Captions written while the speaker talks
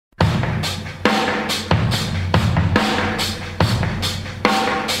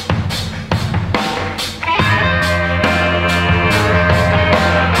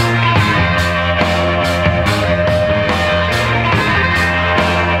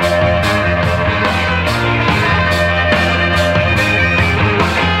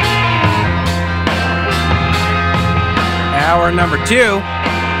Hour number 2.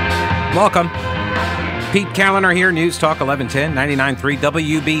 Welcome. Pete Callender here, News Talk 1110, 99.3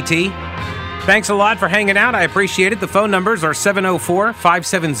 WBT. Thanks a lot for hanging out. I appreciate it. The phone numbers are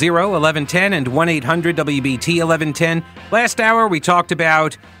 704-570-1110 and 1-800-WBT-1110. Last hour, we talked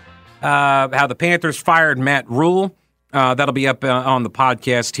about how the Panthers fired Matt Rule. That'll be up on the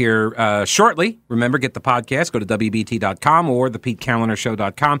podcast here shortly. Remember, get the podcast. Go to WBT.com or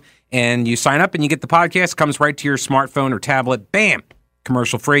thePeteCalendarShow.com, and you sign up and you get the podcast. It comes right to your smartphone or tablet. Bam!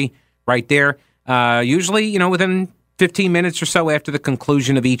 Commercial-free right there. Usually, within 15 minutes or so after the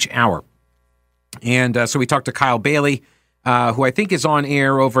conclusion of each hour. And so we talked to Kyle Bailey, who I think is on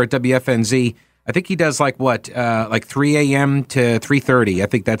air over at WFNZ. I think he does like 3 a.m. to 3:30. I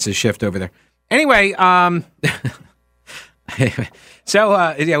think that's his shift over there. Anyway,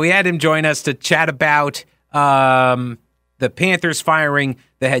 so we had him join us to chat about the Panthers firing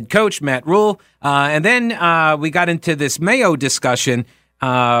the head coach, Matt Rule. And then we got into this Mayo discussion.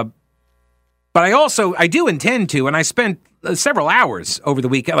 But I do intend to, and I spent several hours over the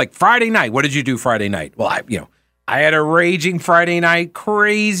weekend, like Friday night. What did you do Friday night? Well, I had a raging Friday night,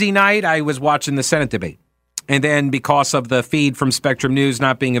 crazy night. I was watching the Senate debate. And then because of the feed from Spectrum News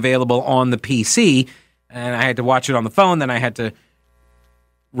not being available on the PC, and I had to watch it on the phone, then I had to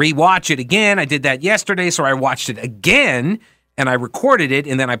rewatch it again. I did that yesterday, so I watched it again, and I recorded it,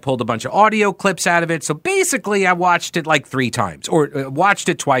 and then I pulled a bunch of audio clips out of it. So basically, I watched it like 3 times, or watched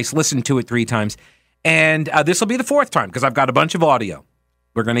it twice, listened to it 3 times. And this will be the 4th time, because I've got a bunch of audio.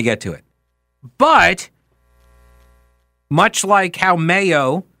 We're going to get to it. But much like how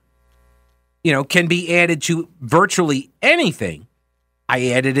Mayo, can be added to virtually anything,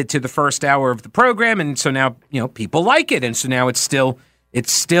 I added it to the first hour of the program, and so now, people like it. And so now it's still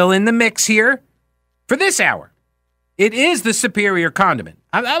in the mix here for this hour. It is the superior condiment.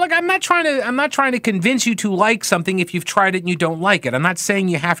 I'm not trying to convince you to like something if you've tried it and you don't like it. I'm not saying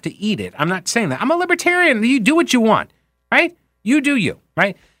you have to eat it. I'm not saying that. I'm a libertarian. You do what you want, right? You do you,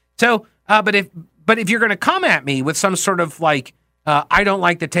 right? So, but if you're going to come at me with some sort of I don't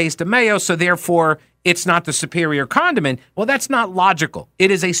like the taste of mayo, so therefore it's not the superior condiment, well, that's not logical. It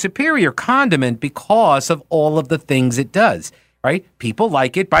is a superior condiment because of all of the things it does, right? People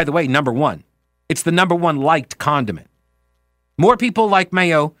like it. By the way, number 1. It's the number 1 liked condiment. More people like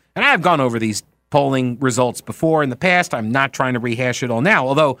mayo, and I've gone over these polling results before in the past. I'm not trying to rehash it all now,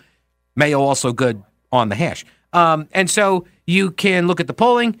 although mayo also good on the hash. And so you can look at the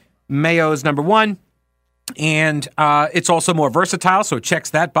polling. Mayo is number 1, and it's also more versatile, so it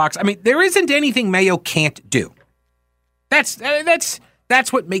checks that box. I mean, there isn't anything mayo can't do. That's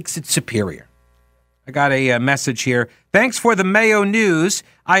what makes it superior. I got a message here. Thanks for the Mayo news.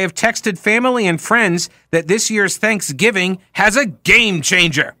 I have texted family and friends that this year's Thanksgiving has a game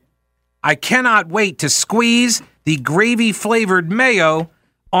changer. I cannot wait to squeeze the gravy-flavored mayo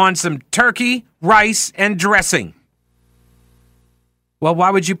on some turkey, rice, and dressing. Well, why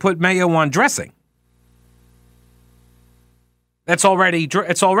would you put mayo on dressing? It's already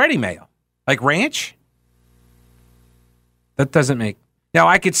mayo. Like ranch? That doesn't make... Now,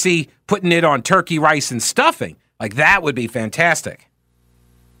 I could see putting it on turkey, rice, and stuffing. Like, that would be fantastic.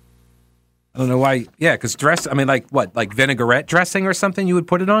 I don't know why. Yeah, because like vinaigrette dressing or something you would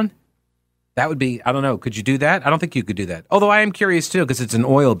put it on? That would be, I don't know. Could you do that? I don't think you could do that. Although I am curious, too, because it's an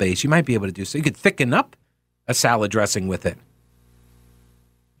oil base. You might be able to do so. You could thicken up a salad dressing with it.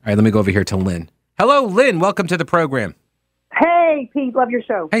 All right, let me go over here to Lynn. Hello, Lynn. Welcome to the program. Hey, Pete. Love your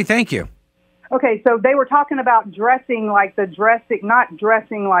show. Hey, thank you. Okay, so they were talking about dressing like not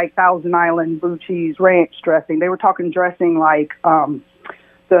dressing like Thousand Island blue cheese ranch dressing. They were talking dressing like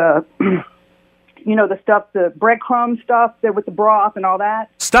the stuff, the breadcrumb stuff that with the broth and all that.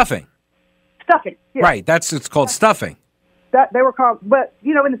 Stuffing. Yeah. Right, it's called stuffing. That they were called, but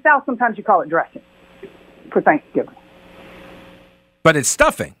in the South sometimes you call it dressing for Thanksgiving. But it's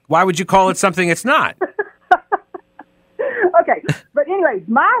stuffing. Why would you call it something it's not? Okay, but anyway,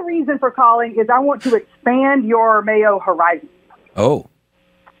 my reason for calling is I want to expand your mayo horizon. Oh.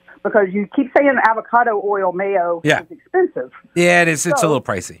 Because you keep saying avocado oil mayo is expensive. Yeah, it is. It's a little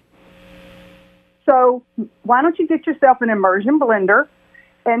pricey. So why don't you get yourself an immersion blender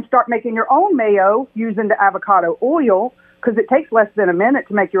and start making your own mayo using the avocado oil, because it takes less than a minute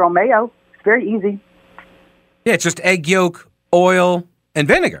to make your own mayo. It's very easy. Yeah, it's just egg yolk, oil, and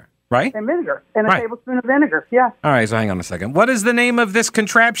vinegar. Right? And vinegar. And a tablespoon of vinegar, yeah. All right, so hang on a second. What is the name of this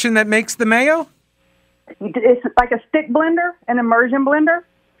contraption that makes the mayo? It's like a stick blender, an immersion blender.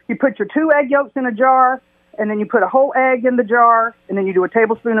 You put your 2 egg yolks in a jar, and then you put a whole egg in the jar, and then you do a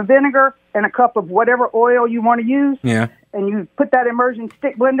tablespoon of vinegar and a cup of whatever oil you want to use. Yeah. And you put that immersion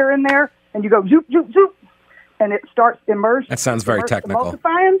stick blender in there, and you go zoop, zoop, zoop. and it starts immersed. That sounds very technical.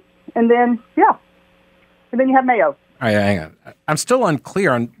 Emulsifying, and then you have mayo. All right, hang on. I'm still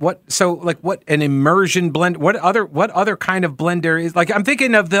unclear on what an immersion blend. What other kind of blender is like? I'm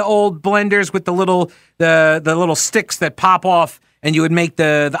thinking of the old blenders with the little sticks that pop off, and you would make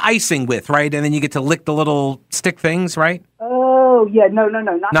the icing with, right? And then you get to lick the little stick things, right? Oh yeah, no,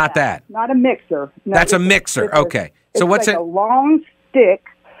 not that. Not a mixer. No, that's a mixer. Okay, so what's like a long stick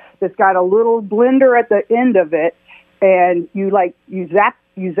that's got a little blender at the end of it, and you zap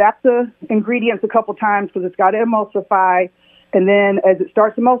the ingredients a couple times because it's got to emulsify, and then as it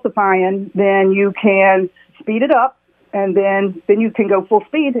starts emulsifying, then you can speed it up, and then you can go full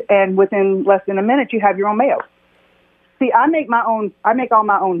speed, and within less than a minute, you have your own mayo. See, I make all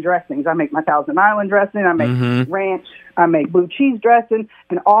my own dressings. I make my Thousand Island dressing. I make ranch. I make blue cheese dressing,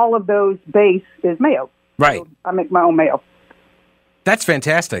 and all of those base is mayo. Right. So I make my own mayo. That's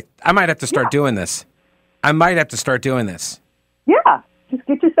fantastic. I might have to start doing this. Yeah. Just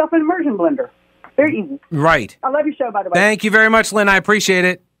get yourself an immersion blender. Very easy. Right. I love your show, by the way. Thank you very much, Lynn. I appreciate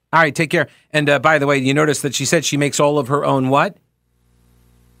it. All right, take care. And by the way, you notice that she said she makes all of her own what?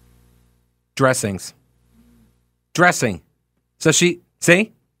 Dressings. Dressing. So see?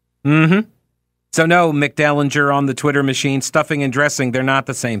 Mm-hmm. So no, McDellinger on the Twitter machine, stuffing and dressing, they're not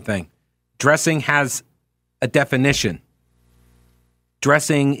the same thing. Dressing has a definition.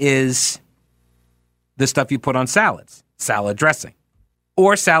 Dressing is the stuff you put on salads. Salad dressing.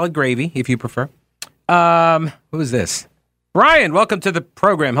 Or salad gravy, if you prefer. Who is this? Brian, welcome to the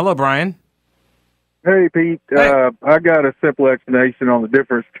program. Hello, Brian. Hey, Pete. Hey. I got a simple explanation on the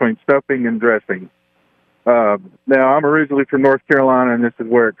difference between stuffing and dressing. Now, I'm originally from North Carolina, and this is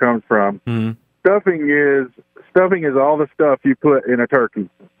where it comes from. Mm-hmm. Stuffing is all the stuff you put in a turkey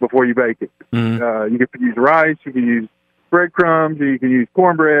before you bake it. Mm-hmm. You can use rice, you can use breadcrumbs, you can use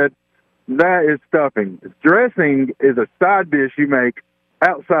cornbread. That is stuffing. Dressing is a side dish you make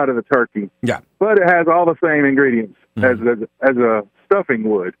outside of the turkey. Yeah. But it has all the same ingredients as a stuffing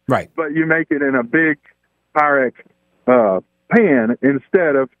would. Right. But you make it in a big Pyrex pan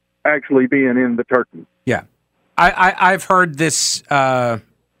instead of actually being in the turkey. Yeah. I've heard this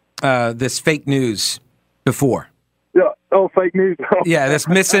this fake news before. Yeah. Oh, fake news. Oh. Yeah, this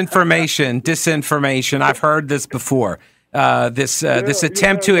misinformation, disinformation. I've heard this before. This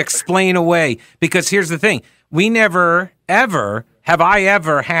attempt to explain away. Because here's the thing. We never, ever, have I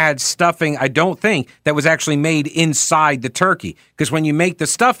ever had stuffing, I don't think, that was actually made inside the turkey. Because when you make the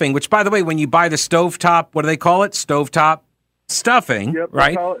stuffing, which, by the way, when you buy the stovetop, what do they call it? Stovetop stuffing, yep,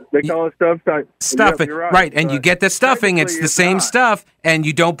 right? They call it stuffing. Stuffing, Yep, right. And you get the stuffing, it's the same stuff, and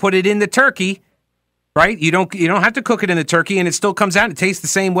you don't put it in the turkey. Right? You don't have to cook it in the turkey, and it still comes out and it tastes the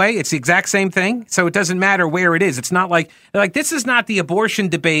same way. It's the exact same thing. So it doesn't matter where it is. It's not like this is not the abortion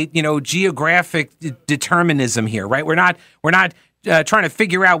debate, geographic determinism here, right? We're not trying to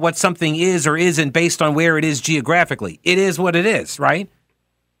figure out what something is or isn't based on where it is geographically. It is what it is, right?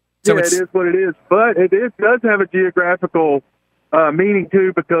 So it is what it is. But it does have a geographical meaning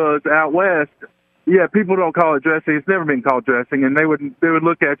too, because out west, people don't call it dressing. It's never been called dressing, and they would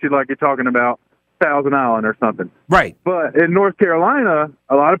look at you like you're talking about Thousand Island or something. Right. But in North Carolina,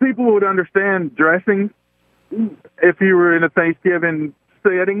 a lot of people would understand dressing if you were in a Thanksgiving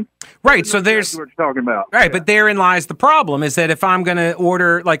setting. Right. So there's what you're talking about. Right, but therein lies the problem, is that if I'm going to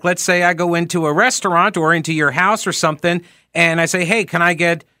order, like, let's say I go into a restaurant or into your house or something, and I say, "Hey, can I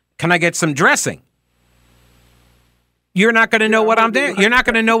get some dressing?" You're not going to know what I'm doing. You're not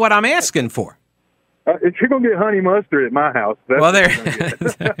going to know what I'm asking for. If you're going to get honey mustard at my house, that's well, there.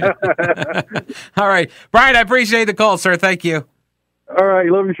 All right. Brian, I appreciate the call, sir. Thank you. All right.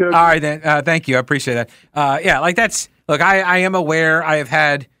 Love your show. All right, then. Thank you. I appreciate that. Look, I am aware. I have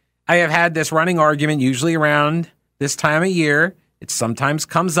had this running argument usually around this time of year. It sometimes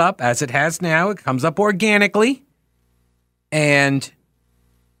comes up, as it has now. It comes up organically. And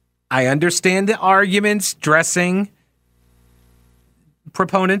I understand the arguments dressing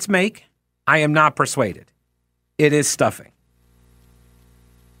proponents make. I am not persuaded. It is stuffing.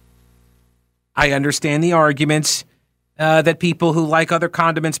 I understand the arguments that people who like other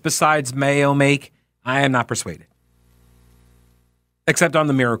condiments besides mayo make. I am not persuaded. Except on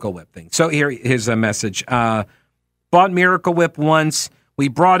the Miracle Whip thing. So here's a message. Bought Miracle Whip once. We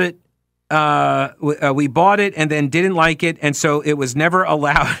brought it. We bought it and then didn't like it, and so it was never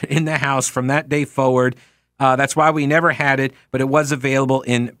allowed in the house from that day forward. That's why we never had it, but it was available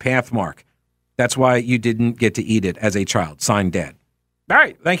in Pathmark. That's why you didn't get to eat it as a child. Signed, Dad. All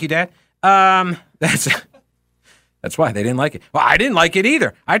right. Thank you, Dad. That's why they didn't like it. Well, I didn't like it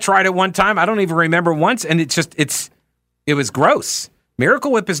either. I tried it one time. I don't even remember once, and it was gross.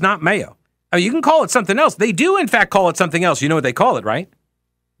 Miracle Whip is not mayo. Oh, you can call it something else. They do, in fact, call it something else. You know what they call it, right?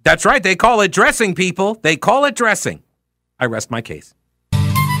 That's right. They call it dressing, people. They call it dressing. I rest my case.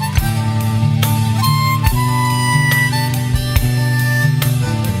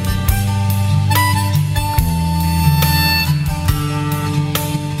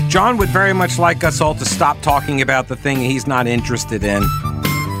 John would very much like us all to stop talking about the thing he's not interested in.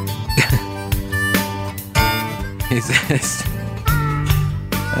 He says,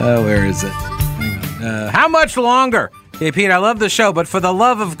 where is it? How much longer? Hey, Pete, I love the show, but for the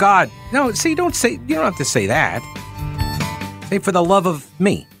love of God. No, see, you don't have to say that. Say for the love of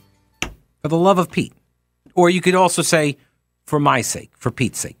me. For the love of Pete. Or you could also say for my sake, for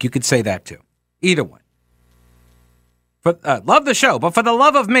Pete's sake. You could say that too. Either one. Love the show, but for the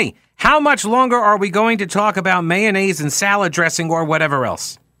love of me, how much longer are we going to talk about mayonnaise and salad dressing or whatever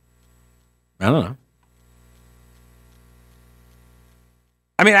else? I don't know.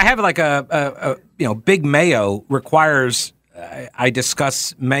 I mean, I have like a big mayo requires I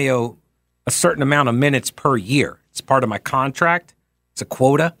discuss mayo a certain amount of minutes per year. It's part of my contract. It's a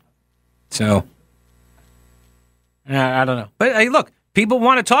quota. So, I don't know. But hey, look, people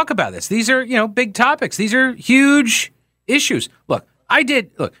want to talk about this. These are, big topics. These are huge issues. Look, I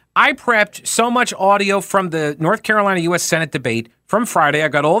prepped so much audio from the North Carolina U.S. Senate debate from Friday. I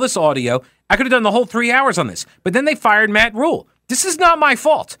got all this audio. I could have done the whole 3 hours on this. But then they fired Matt Rule. This is not my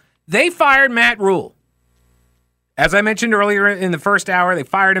fault. They fired Matt Rule. As I mentioned earlier in the first hour, they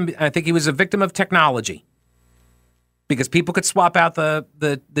fired him. I think he was a victim of technology. Because people could swap out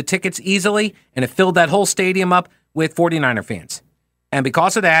the tickets easily, and it filled that whole stadium up with 49er fans. And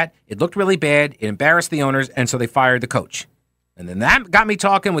because of that, it looked really bad. It embarrassed the owners, and so they fired the coach. And then that got me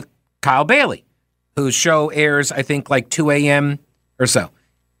talking with Kyle Bailey, whose show airs, I think, like 2 a.m. or so.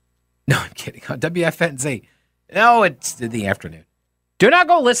 No, I'm kidding. On WFNZ. No, it's in the afternoon. Do not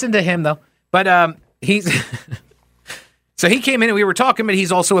go listen to him, though. But he's... So he came in and we were talking, but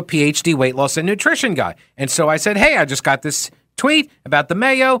he's also a PhD weight loss and nutrition guy. And so I said, hey, I just got this tweet about the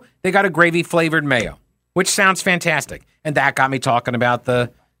mayo. They got a gravy-flavored mayo, which sounds fantastic. And that got me talking about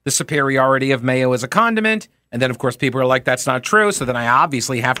the superiority of mayo as a condiment. And then, of course, people are like, that's not true. So then I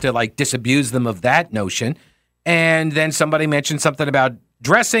obviously have to, disabuse them of that notion. And then somebody mentioned something about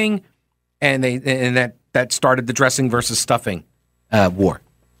dressing, and that started the dressing versus stuffing war.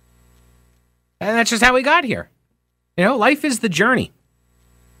 And that's just how we got here. Life is the journey.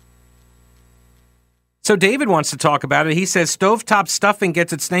 So David wants to talk about it. He says stovetop stuffing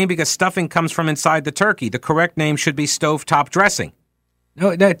gets its name because stuffing comes from inside the turkey. The correct name should be stovetop dressing. No,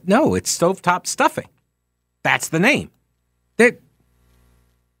 it's stovetop stuffing. That's the name. To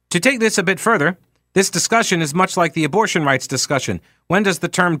take this a bit further, this discussion is much like the abortion rights discussion. When does the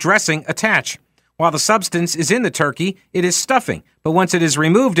term dressing attach? While the substance is in the turkey, it is stuffing. But once it is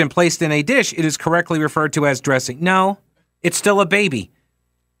removed and placed in a dish, it is correctly referred to as dressing. No, it's still a baby.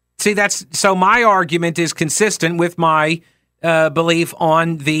 See, so my argument is consistent with my belief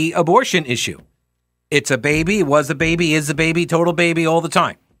on the abortion issue. It's a baby, it was a baby, is a baby, total baby all the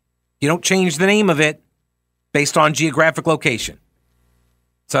time. You don't change the name of it based on geographic location.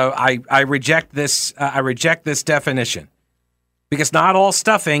 So I reject this. I reject this definition. Because not all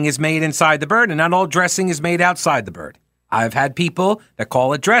stuffing is made inside the bird and not all dressing is made outside the bird. I've had people that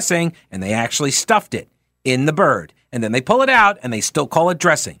call it dressing and they actually stuffed it in the bird. And then they pull it out and they still call it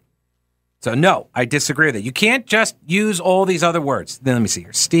dressing. So no, I disagree with that. You can't just use all these other words. Then let me see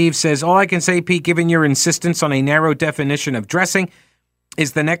here. Steve says, all I can say, Pete, given your insistence on a narrow definition of dressing,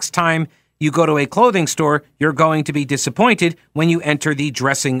 is the next time you go to a clothing store, you're going to be disappointed when you enter the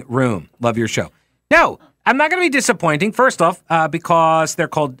dressing room. Love your show. No. I'm not going to be disappointing, first off, because they're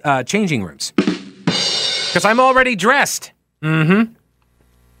called changing rooms. Because I'm already dressed. Mm-hmm.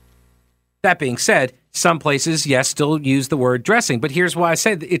 That being said, some places, yes, still use the word dressing. But here's why I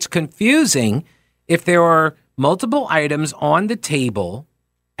said it's confusing if there are multiple items on the table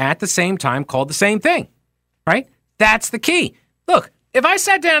at the same time called the same thing, right? That's the key. Look, if I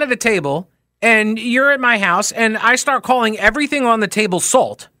sat down at the table and you're at my house and I start calling everything on the table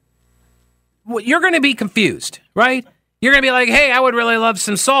salt, you're going to be confused, right? You're going to be like, hey, I would really love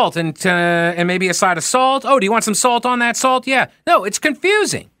some salt and maybe a side of salt. Oh, do you want some salt on that salt? Yeah. No, it's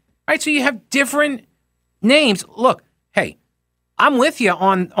confusing, right? So you have different names. Look, hey, I'm with you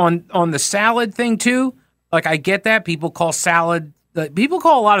on the salad thing too. Like, I get that. People call people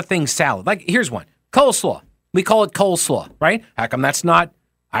call a lot of things salad. Like, here's one. Coleslaw. We call it coleslaw, right? How come that's not,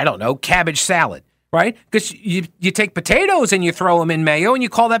 I don't know, cabbage salad? Right? Because you take potatoes and you throw them in mayo and you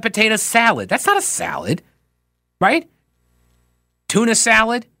call that potato salad. That's not a salad, right? Tuna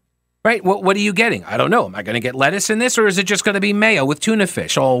salad. Right? What are you getting? I don't know. Am I going to get lettuce in this, or is it just going to be mayo with tuna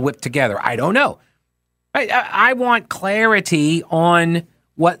fish all whipped together? I don't know. I want clarity on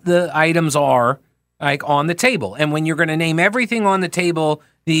what the items are like on the table. And when you're going to name everything on the table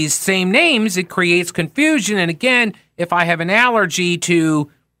these same names, it creates confusion. And again, if I have an allergy to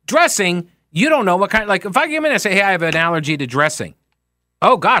dressing, you don't know what kind. Like if I come in and say, hey, I have an allergy to dressing.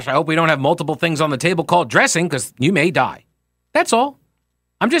 Oh, gosh, I hope we don't have multiple things on the table called dressing because you may die. That's all.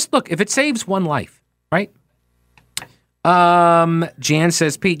 Look, if it saves one life, right? Jan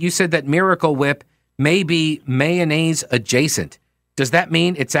says, Pete, you said that Miracle Whip may be mayonnaise adjacent. Does that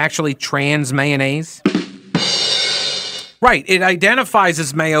mean it's actually trans mayonnaise? Right. It identifies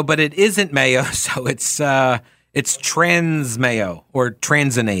as mayo, but it isn't mayo, so it's trans mayo or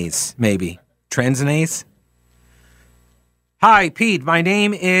transinase, maybe. Transinase? Hi, Pete. My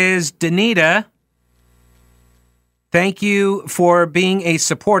name is Danita. Thank you for being a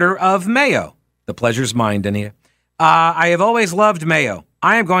supporter of mayo. The pleasure's mine, Danita. I have always loved mayo.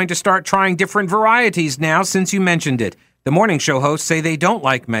 I am going to start trying different varieties now since you mentioned it. The morning show hosts say they don't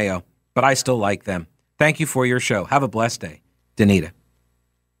like mayo, but I still like them. Thank you for your show. Have a blessed day, Danita.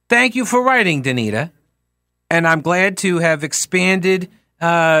 Thank you for writing, Danita. And I'm glad to have expanded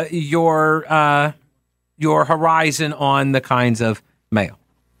your horizon on the kinds of mayo.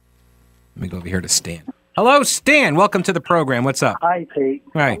 Let me go over here to Stan. Hello, Stan. Welcome to the program. What's up? Hi, Pete.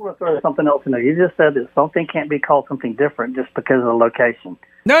 Right. I want to throw something else in there. You just said that something can't be called something different just because of the location.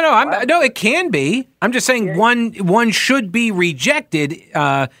 No, no, it can be. I'm just saying one should be rejected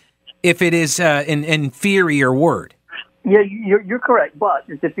if it is an inferior word. Yeah, you're correct. But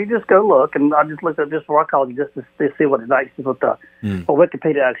if you just go look, and I just looked up just before I called you just to see what it actually what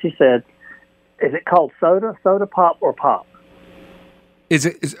Wikipedia actually said. Is it called soda pop, or pop? Is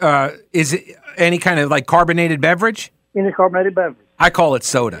it any kind of like carbonated beverage? Any carbonated beverage. I call it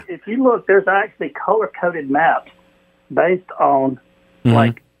soda. If you look, there's actually color-coded maps based on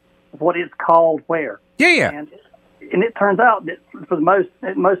like what it's called where. Yeah. And it turns out that for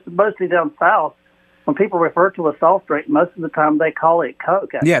the mostly down south, when people refer to a soft drink, most of the time they call it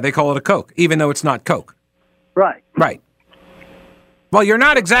Coke. Yeah, they call it a Coke, even though it's not Coke. Right. Right. Well, you're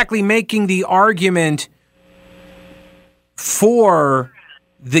not exactly making the argument for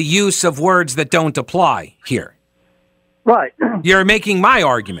the use of words that don't apply here. Right. You're making my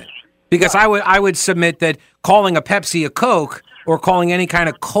argument because I would submit that calling a Pepsi a Coke or calling any kind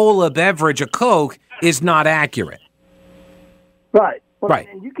of cola beverage a Coke is not accurate. Right. Well, right.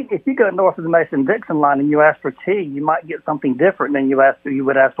 And if you go north of the Mason-Dixon line and you ask for tea, you might get something different than you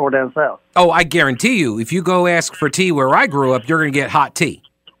would ask for down south. Oh, I guarantee you, if you go ask for tea where I grew up, you're going to get hot tea.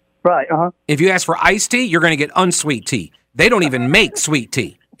 Right. If you ask for iced tea, you're going to get unsweet tea. They don't even make sweet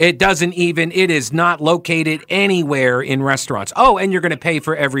tea. It is not located anywhere in restaurants. Oh, and you're going to pay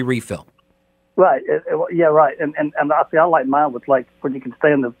for every refill. Right. Yeah, right. And I like mine with like where you can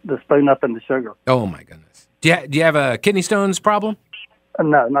stand the spoon up in the sugar. Oh, my goodness. Do you have a kidney stones problem?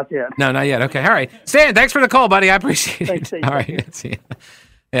 No, not yet. No, not yet. Okay. All right. Stan, thanks for the call, buddy. I appreciate it. Thanks, all right. See you.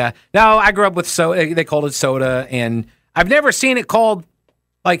 Yeah. No, I grew up with soda. They called it soda, and I've never seen it called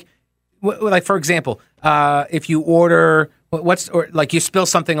like for example, if you order you spill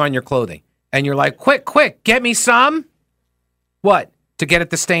something on your clothing, and you're like, quick, get me some. What? To get it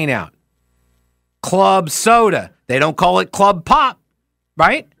to stain out. Club soda. They don't call it Club Pop,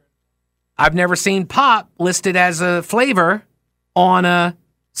 right? I've never seen pop listed as a flavor on a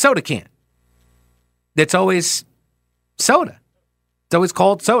soda can. It's always soda. It's always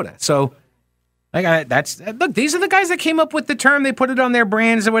called soda. So, look. These are the guys that came up with the term. They put it on their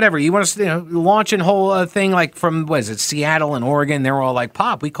brands or whatever. You want to launch a whole thing like from Seattle and Oregon? They're all like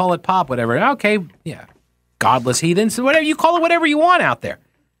pop. We call it pop. Whatever. Okay, yeah. Godless heathens. Whatever you call it, whatever you want out there.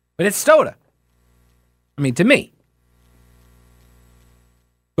 But it's soda. I mean, to me.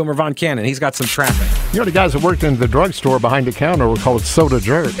 Boomer Von Cannon, he's got some traffic. You know, the guys that worked in the drugstore behind the counter were called soda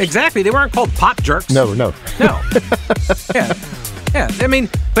jerks. Exactly. They weren't called pop jerks. No. Yeah. I mean,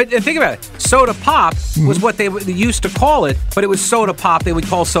 but think about it. Soda pop was what they used to call it, but it was soda pop. They would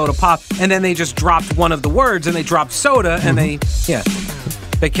call soda pop, and then they just dropped one of the words, and they dropped soda, and they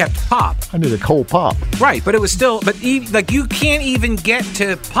kept pop. I need a cold pop. Right, but it was still, you can't even get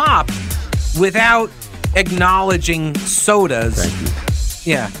to pop without acknowledging soda's. Thank you.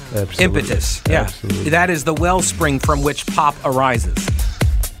 Yeah, absolutely. Impetus. Yeah, absolutely. That is the wellspring from which pop arises.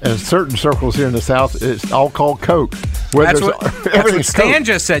 in certain circles here in the South, it's all called Coke. That's what Stan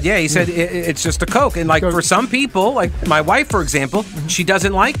just said. Yeah, he said it's just a Coke. And like for some people, like my wife, for example, she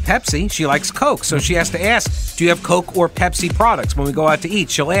doesn't like Pepsi. She likes Coke. So she has to ask, do you have Coke or Pepsi products? When we go out to eat,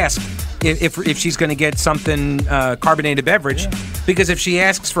 she'll ask if she's going to get something carbonated beverage. Yeah. Because if she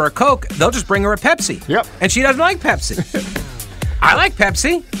asks for a Coke, they'll just bring her a Pepsi. Yep. And she doesn't like Pepsi. I like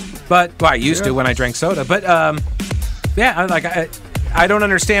Pepsi, but I used to when I drank soda. But I don't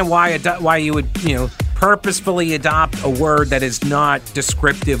understand why you would purposefully adopt a word that is not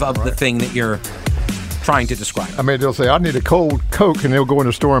descriptive of the thing that you're trying to describe. I mean, they'll say, I need a cold Coke, and they'll go in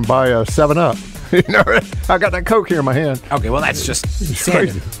the store and buy a 7-Up. I got that Coke here in my hand. Okay, well, that's just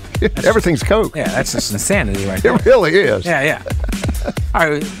insanity. Everything's Coke. Yeah, that's just insanity right there. It really is. Yeah. All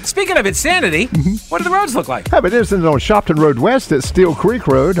right, speaking of insanity, what do the roads look like? Have an incident on Shopton Road West at Steel Creek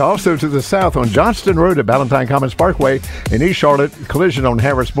Road. Also to the south on Johnston Road at Ballantyne Commons Parkway. In East Charlotte, collision on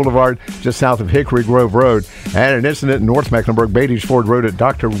Harris Boulevard just south of Hickory Grove Road. And an incident in North Mecklenburg, Beatty's Ford Road at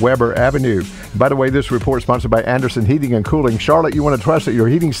Dr. Weber Avenue. By the way, this report sponsored by Anderson Heating and Cooling. Charlotte, you want to trust that your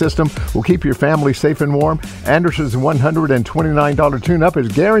heating system will keep your family safe and warm? Anderson's $129 tune-up is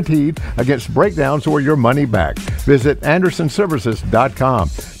guaranteed against breakdowns or your money back. Visit AndersonServices.com.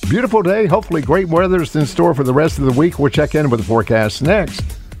 Beautiful day. Hopefully great weather is in store for the rest of the week. We'll check in with the forecast next.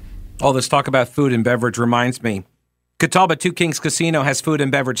 All this talk about food and beverage reminds me. Catawba Two Kings Casino has food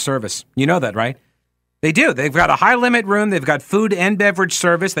and beverage service. You know that, right? They do. They've got a high-limit room. They've got food and beverage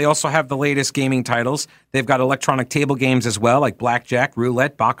service. They also have the latest gaming titles. They've got electronic table games as well, like blackjack,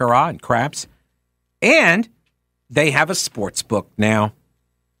 roulette, baccarat, and craps. And they have a sports book now.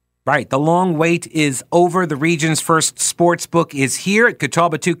 Right, the long wait is over. The region's first sports book is here at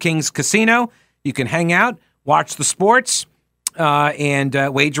Catawba Two Kings Casino. You can hang out, watch the sports, and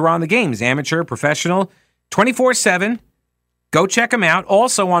wager on the games. Amateur, professional, 24/7. Go check them out.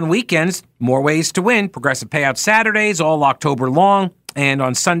 Also on weekends, more ways to win. Progressive payout Saturdays, all October long. And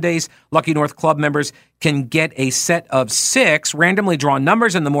on Sundays, Lucky North Club members can get a set of 6 randomly drawn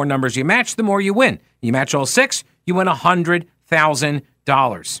numbers, and the more numbers you match, the more you win. You match all 6, you win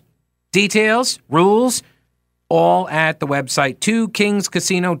 $100,000. Details, rules, all at the website,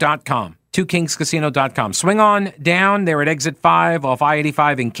 twokingscasino.com. twokingscasino.com. Swing on down there at Exit 5 off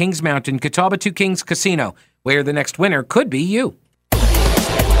I-85 in Kings Mountain, Catawba Two Kings Casino, where the next winner could be you.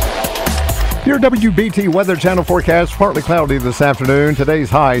 Your WBT Weather Channel forecast, partly cloudy this afternoon. Today's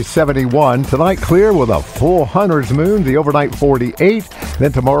high 71. Tonight clear with a full hundreds moon. The overnight 48.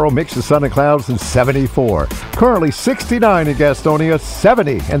 Then tomorrow mix of sun and clouds and 74. Currently 69 in Gastonia,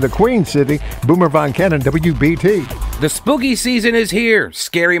 70 in the Queen City. Boomer Von Cannon, WBT. The spooky season is here.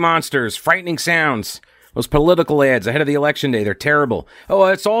 Scary monsters, frightening sounds. Those political ads ahead of the election day, they're terrible. Oh,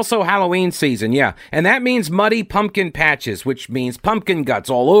 it's also Halloween season, yeah. And that means muddy pumpkin patches, which means pumpkin guts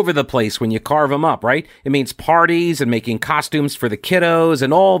all over the place when you carve them up, right? It means parties and making costumes for the kiddos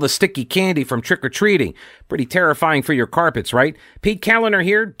and all the sticky candy from trick-or-treating. Pretty terrifying for your carpets, right? Pete Callender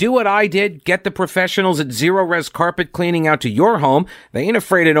here. Do what I did. Get the professionals at Zero Res Carpet Cleaning out to your home. They ain't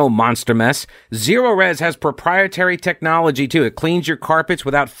afraid of no monster mess. Zero Res has proprietary technology, too. It cleans your carpets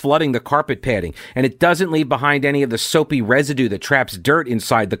without flooding the carpet padding. And it doesn't leave behind any of the soapy residue that traps dirt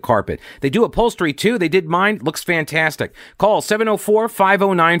inside the carpet. They do upholstery, too. They did mine. Looks fantastic. Call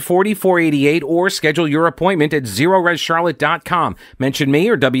 704-509-4488 or schedule your appointment at ZeroResCharlotte.com. Mention me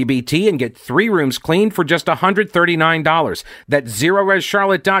or WBT and get 3 rooms cleaned for just $139. That's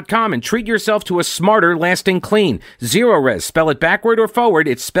ZeroResCharlotte.com and treat yourself to a smarter, lasting clean. Zero Res. Spell it backward or forward.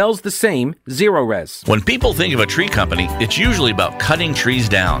 It spells the same. Zero Res. When people think of a tree company, it's usually about cutting trees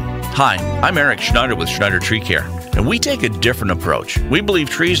down. Hi, I'm Eric Schneider with Schneider Tree Care, and we take a different approach. We believe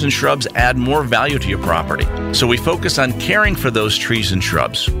trees and shrubs add more value to your property, so we focus on caring for those trees and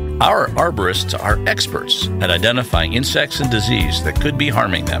shrubs. Our arborists are experts at identifying insects and disease that could be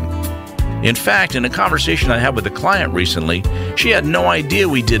harming them. In fact, in a conversation I had with a client recently, she had no idea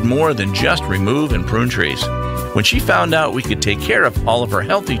we did more than just remove and prune trees. When she found out we could take care of all of her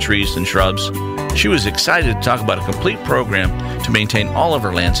healthy trees and shrubs, she was excited to talk about a complete program to maintain all of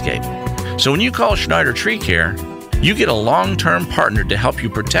her landscape. So when you call Schneider Tree Care, you get a long-term partner to help you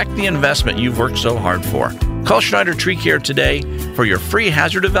protect the investment you've worked so hard for. Call Schneider Tree Care today for your free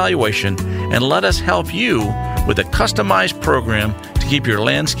hazard evaluation and let us help you with a customized program to keep your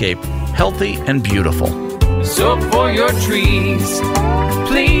landscape healthy and beautiful. So for your trees,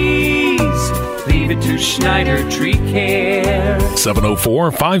 please leave it to Schneider Tree Care.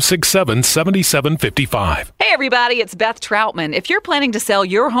 704-567-7755. Hey everybody, it's Beth Troutman. If you're planning to sell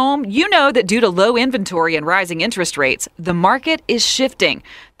your home, you know that due to low inventory and rising interest rates, the market is shifting.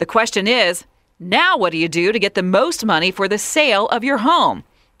 The question is, now what do you do to get the most money for the sale of your home?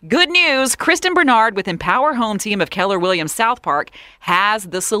 Good news, Kristen Bernard with Empower Home Team of Keller Williams South Park has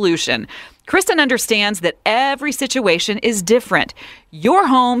the solution. Kristen understands that every situation is different. Your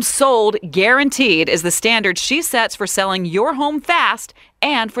home sold guaranteed is the standard she sets for selling your home fast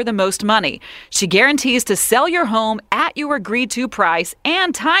and for the most money. She guarantees to sell your home at your agreed to price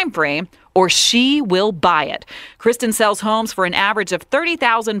and time frame, or she will buy it. Kristen sells homes for an average of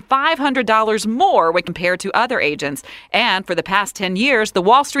 $30,500 more when compared to other agents. And for the past 10 years, the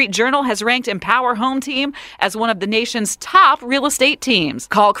Wall Street Journal has ranked Empower Home Team as one of the nation's top real estate teams.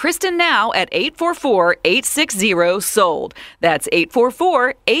 Call Kristen now at 844-860-SOLD. That's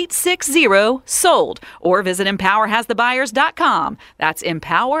 844-860-SOLD. Or visit empowerhasthebuyers.com. That's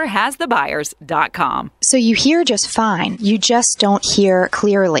empowerhasthebuyers.com. So you hear just fine. You just don't hear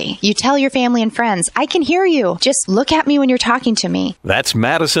clearly. You tell your family and friends, I can hear you. Just look at me when you're talking to me. That's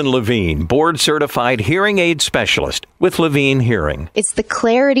Madison Levine, board-certified hearing aid specialist with Levine Hearing. It's the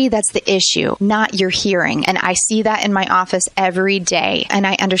clarity that's the issue, not your hearing. And I see that in my office every day. And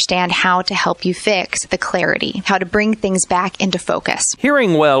I understand how to help you fix the clarity, how to bring things back into focus.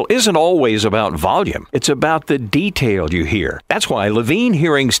 Hearing well isn't always about volume. It's about the detail you hear. That's why Levine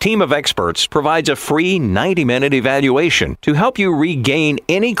Hearing's team of experts provides a free 90-minute evaluation to help you regain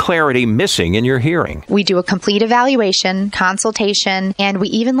any clarity missing in your hearing. We do a complete evaluation, consultation, and we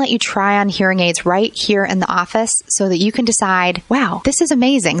even let you try on hearing aids right here in the office so that you can decide, wow, this is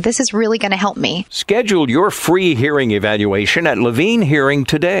amazing. This is really going to help me. Schedule your free hearing evaluation at Levine Hearing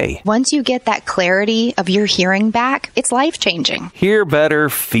today. Once you get that clarity of your hearing back, it's life-changing. Hear better,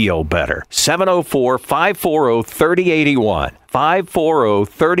 feel better. 704-540-3081.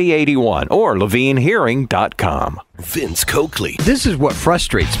 540-3081 or LevineHearing.com. Vince Coakley. This is what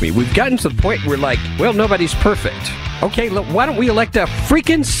frustrates me. We've gotten to the point where, like, well, nobody's perfect. Okay, look, why don't we elect a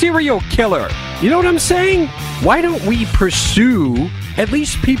freaking serial killer? You know what I'm saying? Why don't we pursue at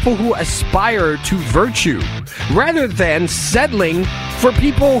least people who aspire to virtue rather than settling for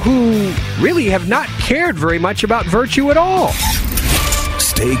people who really have not cared very much about virtue at all?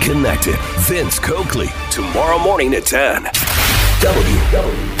 Stay connected. Vince Coakley, tomorrow morning at 10.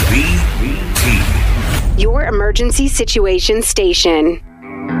 WBT. Your emergency situation station.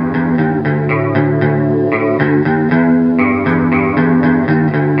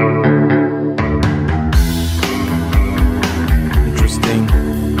 Interesting.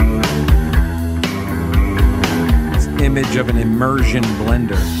 This image of an immersion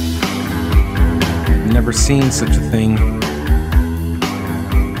blender. I've never seen such a thing.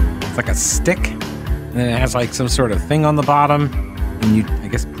 It's like a stick, and then it has like some sort of thing on the bottom, and you, I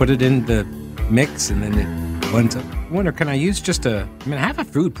guess, put it in the mix, and then it blends up. I wonder, can I use just I have a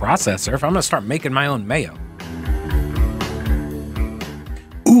food processor if I'm gonna start making my own mayo.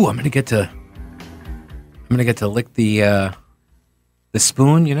 Ooh, I'm gonna get to lick the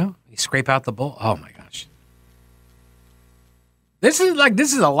spoon, you know? You scrape out the bowl. Oh my gosh. This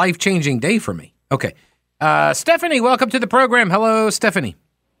is a life-changing day for me. Okay. Stephanie, welcome to the program. Hello, Stephanie.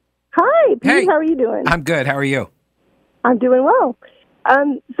 Hi, Pete. Hey. How are you doing? I'm good. How are you? I'm doing well.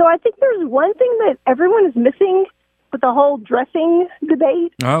 So I think there's one thing that everyone is missing with the whole dressing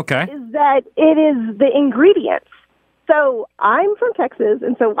debate. Okay. Is that it is the ingredients. So I'm from Texas,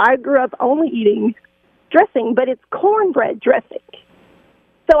 and so I grew up only eating dressing, but it's cornbread dressing.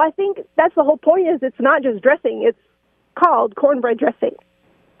 So I think that's the whole point is it's not just dressing. It's called cornbread dressing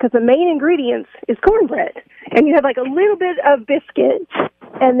because the main ingredients is cornbread. And you have like a little bit of biscuit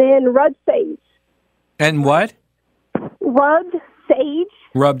and then rubbed sage. And what? Rubbed sage.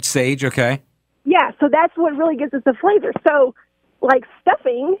 Rubbed sage, okay. Yeah, so that's what really gives it the flavor. So, like,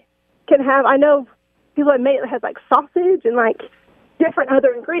 stuffing can have, I know people have made it has, like, sausage and, like, different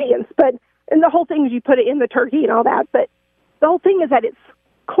other ingredients, and the whole thing is you put it in the turkey and all that, but the whole thing is that it's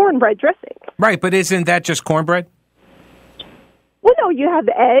cornbread dressing. Right, but isn't that just cornbread? Well, no, you have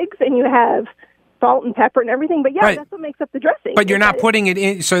the eggs and you have salt and pepper and everything, but yeah, right. That's what makes up the dressing. But you're not putting it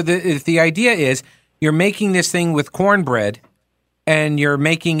in, so if the idea is you're making this thing with cornbread and you're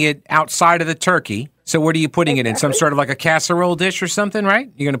making it outside of the turkey, so what are you putting it in? Some sort of like a casserole dish or something, right?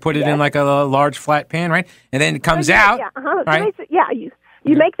 You're going to put it in like a large flat pan, right? And then it comes out, right? You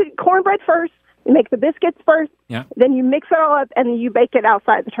make the cornbread first, you make the biscuits first, then you mix it all up, and then you bake it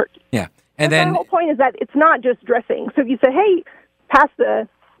outside the turkey. Yeah. And then the whole point is that it's not just dressing. So if you say, hey,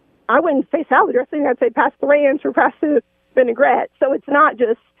 I wouldn't say salad dressing, I'd say pass the ranch or pass the vinaigrette. So it's not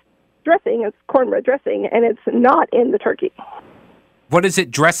just dressing, it's cornbread dressing, and it's not in the turkey. What is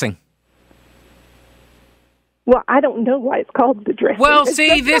it dressing? Well, I don't know why it's called the dressing. Well,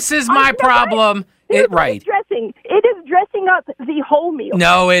 see, this is my problem. Right. It's dressing. It is dressing up the whole meal.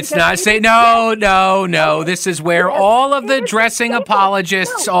 No, it's not. Say no. This is where all of the dressing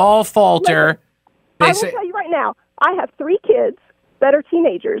apologists all falter. I will tell you right now, I have 3 kids that are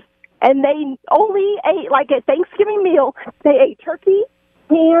teenagers, and they only ate, like a Thanksgiving meal, they ate turkey,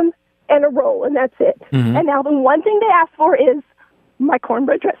 ham, and a roll, and that's it. Mm-hmm. And now the one thing they ask for is my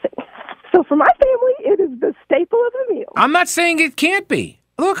cornbread dressing. So for my family, it is the staple of the meal. I'm not saying it can't be.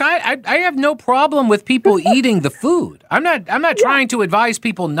 Look, I have no problem with people eating the food. I'm not trying to advise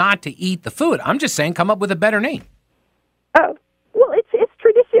people not to eat the food. I'm just saying come up with a better name. Oh, well, it's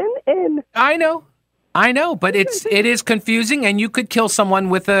tradition, and I know, but it is confusing, and you could kill someone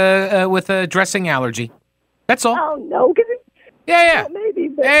with a dressing allergy. That's all. Oh no, yeah. Well, maybe.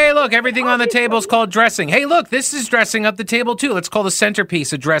 But hey, look, everything on the table is called dressing. Hey, look, this is dressing up the table too. Let's call the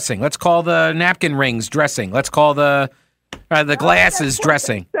centerpiece a dressing. Let's call the napkin rings dressing. Let's call the glasses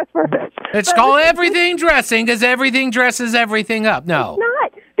dressing. That's perfect. Let's call everything dressing because everything dresses everything up. No, it's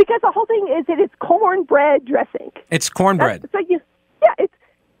not, because the whole thing is that it's cornbread dressing. It's cornbread.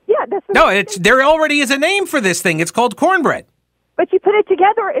 There already is a name for this thing. It's called cornbread. But you put it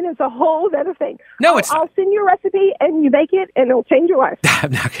together, and it's a whole other thing. No, I'll send you a recipe, and you make it, and it'll change your life.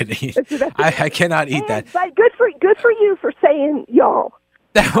 I'm not going to eat. I cannot eat that. But good for you for saying y'all.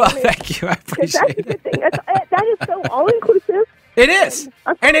 Well, thank you. I appreciate it. That's a good thing. That is so all-inclusive. It is.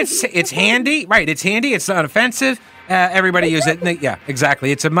 And it's handy. Right, it's handy. It's not offensive. Everybody use it. Yeah,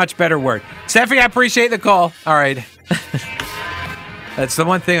 exactly. It's a much better word. Steffi, I appreciate the call. All right. That's the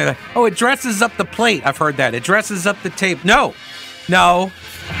one thing. It dresses up the plate. I've heard that. It dresses up the tape. No.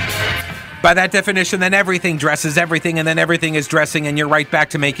 By that definition, then everything dresses everything, and then everything is dressing, and you're right back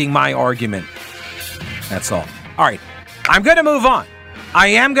to making my argument. That's all. All right. I'm going to move on. I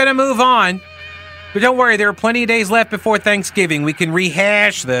am going to move on. But don't worry, there are plenty of days left before Thanksgiving. We can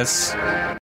rehash this.